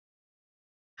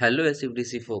Hello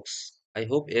SFDC folks. I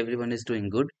hope everyone is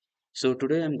doing good. So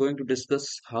today I'm going to discuss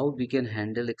how we can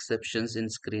handle exceptions in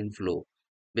ScreenFlow,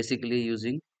 basically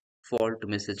using fault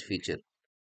message feature.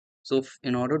 So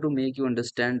in order to make you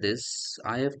understand this,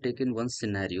 I have taken one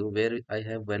scenario where I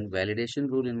have one validation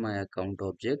rule in my account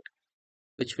object,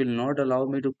 which will not allow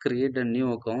me to create a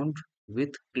new account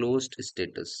with closed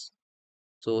status.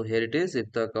 So here it is.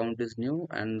 If the account is new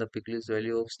and the picklist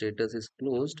value of status is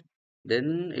closed,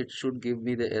 then it should give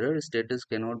me the error status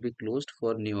cannot be closed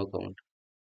for new account.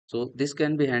 So this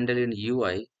can be handled in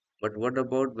UI, but what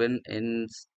about when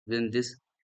this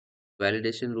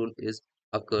validation rule is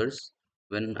occurs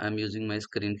when I'm using my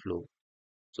screen flow?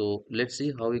 So let's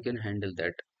see how we can handle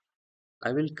that.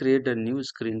 I will create a new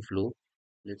screen flow.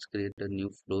 Let's create a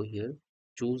new flow here.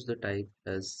 Choose the type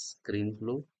as screen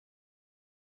flow.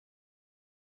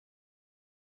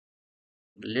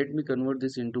 Let me convert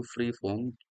this into free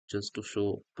form just to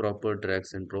show proper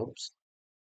drags and drops.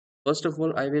 First of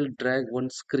all, I will drag one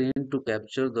screen to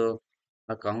capture the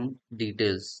account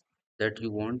details that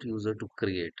you want user to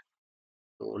create.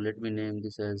 So let me name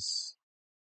this as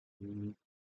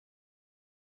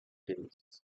details.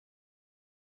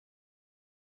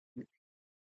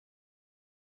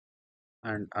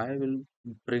 And I will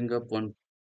bring up one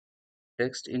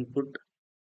text input,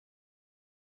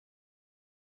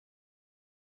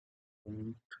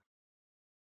 um,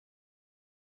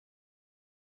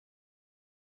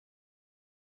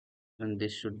 and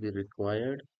this should be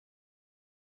required.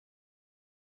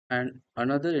 And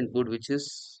another input which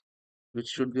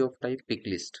should be of type pick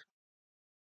list.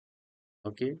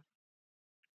 Okay.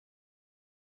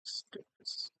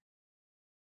 Status.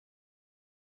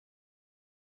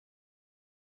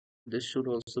 This should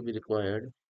also be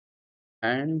required.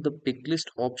 And the picklist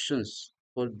options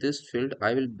for this field,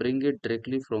 I will bring it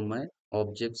directly from my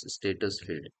objects status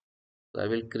field. So I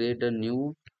will create a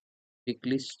new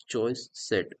picklist choice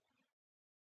set.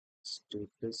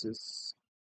 Status is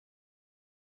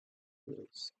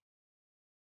yes.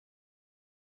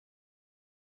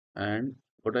 And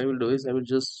what I will do is I will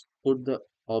just put the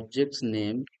object's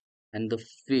name and the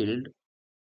field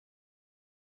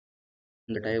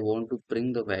that I want to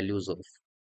bring the values of.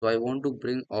 So I want to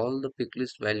bring all the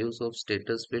picklist values of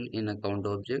status field in account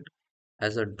object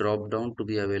as a drop down to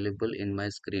be available in my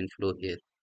screen flow here.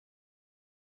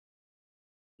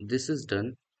 This is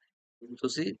done. So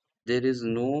see, there is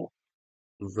no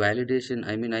validation.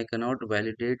 I mean, I cannot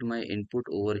validate my input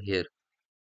over here.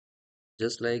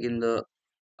 Just like in the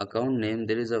account name,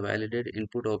 there is a validate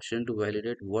input option to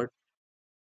validate what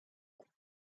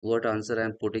answer I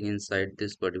am putting inside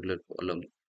this particular column.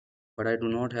 But I do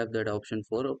not have that option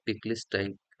for a pick list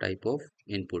type of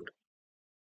input.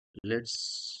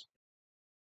 Let's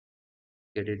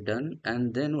get it done.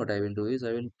 And then what I will do is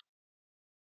I will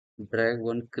drag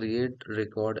one create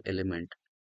record element.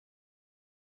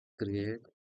 Create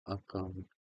account.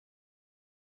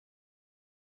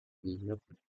 Yep.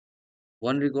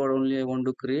 One record only I want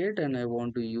to create, and I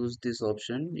want to use this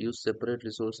option, use separate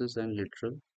resources and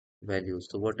literal values.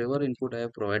 So whatever input I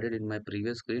have provided in my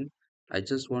previous screen, I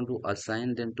just want to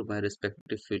assign them to my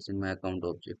respective fields in my account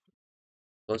object.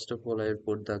 First of all, I will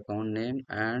put the account name,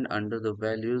 and under the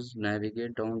values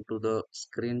navigate down to the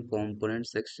screen component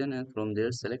section, and from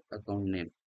there select account name.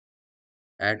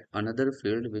 Add another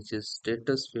field which is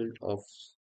status field of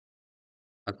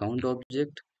account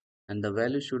object, and the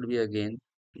value should be again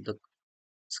the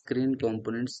screen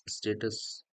components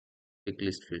status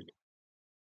picklist field.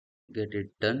 Get it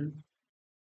done.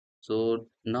 So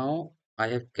now I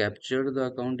have captured the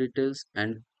account details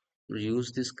and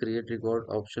use this create record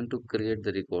option to create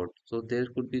the record. So there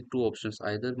could be two options.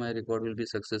 Either my record will be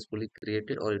successfully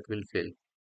created or it will fail.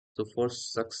 So for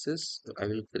success, I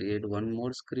will create one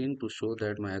more screen to show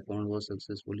that my account was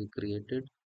successfully created.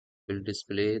 Will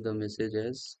display the message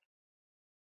as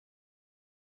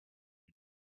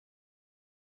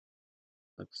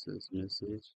success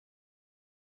message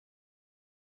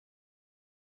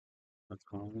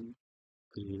account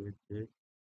created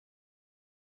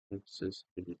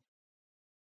successfully.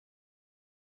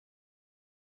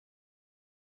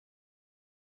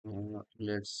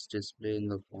 Let's display in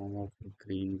the form of a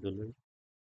green color.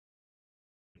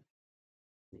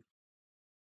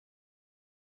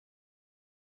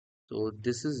 So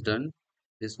this is done.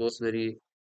 This was very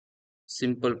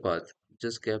simple path.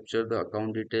 Just capture the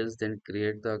account details, then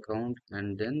create the account,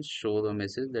 and then show the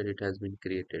message that it has been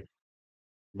created.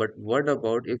 But what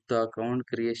about if the account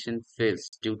creation fails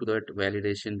due to that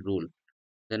validation rule?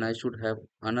 Then I should have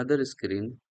another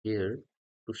screen here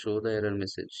to show the error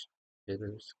message.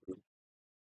 Error screen.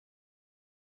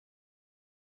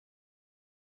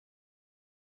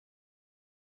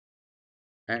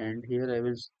 And here I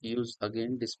will use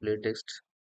again display text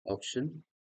option,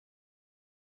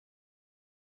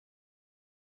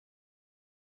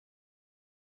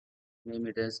 name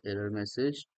it as error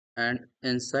message, and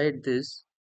inside this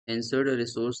insert a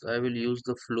resource. I will use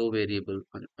the flow variable.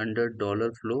 Under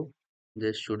dollar $flow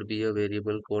there should be a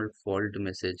variable called fault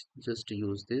message. Just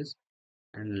use this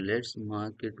and let's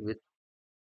mark it with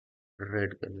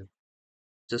red color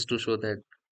just to show that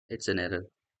it's an error.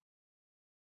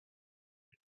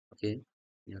 Okay,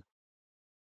 yeah,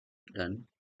 done.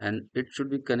 And it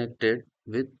should be connected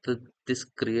with this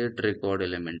create record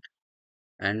element,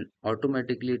 and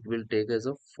automatically it will take as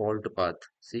a fault path.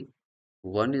 See,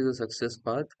 one is a success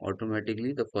path,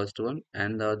 automatically the first one,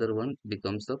 and the other one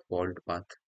becomes the fault path.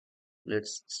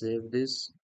 Let's save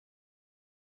this,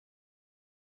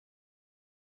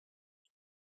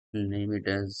 name it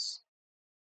as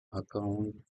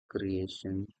account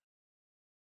creation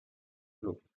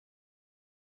flow.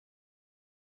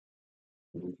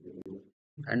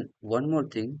 And one more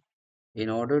thing, in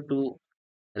order to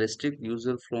restrict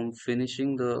user from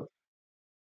finishing the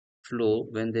flow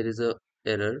when there is a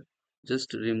error,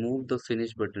 just remove the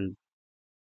finish button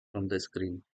from the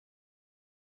screen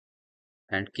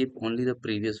and keep only the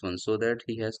previous one, so that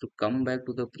he has to come back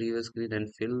to the previous screen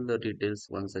and fill the details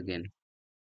once again.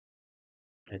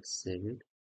 Let's save it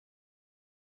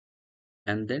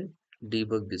and then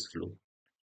debug this flow.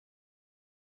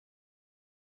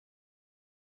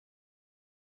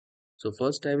 So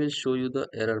first I will show you the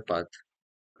error path.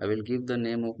 I will give the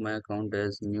name of my account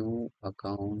as new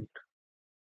account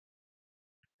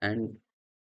and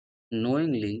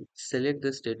knowingly select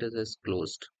the status as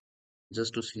closed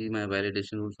just to see my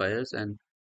validation rule fires and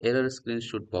error screen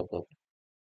should pop up.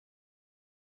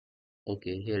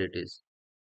 Okay, here it is.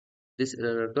 This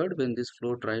error occurred when this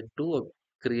flow tried to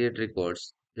create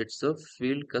records. It's a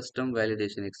field custom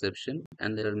validation exception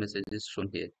and the error message is shown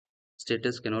here.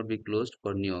 Status cannot be closed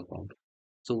for new account.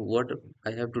 So what I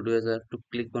have to do is I have to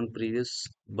click on previous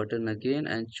button again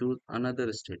and choose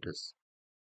another status.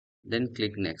 Then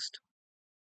click next.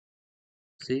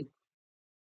 See,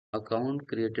 account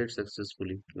created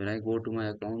successfully. When I go to my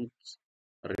accounts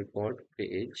record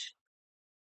page,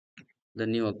 the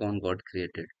new account got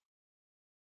created.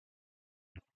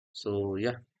 So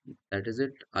yeah, that is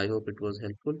it. I hope it was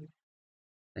helpful.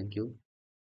 Thank you.